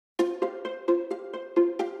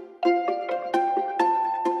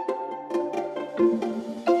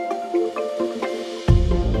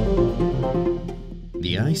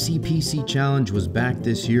The ICPC Challenge was back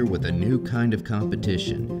this year with a new kind of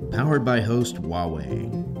competition, powered by host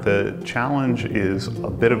Huawei. The challenge is a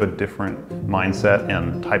bit of a different mindset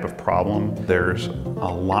and type of problem. There's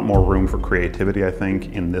a lot more room for creativity, I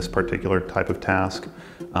think, in this particular type of task.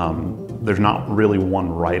 There's not really one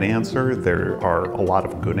right answer. There are a lot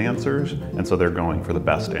of good answers, and so they're going for the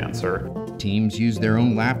best answer. Teams use their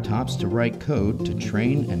own laptops to write code to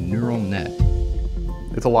train a neural net.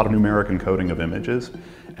 It's a lot of numeric encoding of images,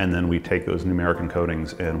 and then we take those numeric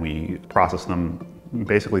encodings and we process them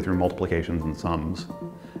basically through multiplications and sums,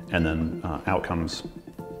 and then out comes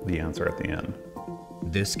the answer at the end.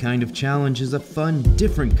 This kind of challenge is a fun,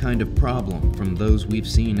 different kind of problem from those we've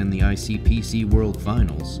seen in the ICPC World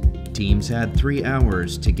Finals. Teams had 3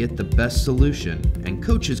 hours to get the best solution, and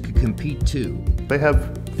coaches could compete too. They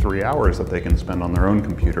have 3 hours that they can spend on their own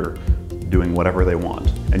computer doing whatever they want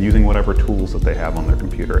and using whatever tools that they have on their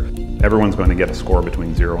computer. Everyone's going to get a score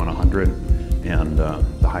between 0 and 100, and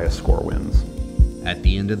the highest score wins. At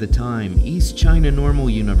the end of the time, East China Normal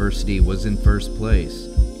University was in first place.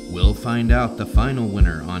 We'll find out the final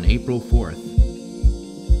winner on April 4th.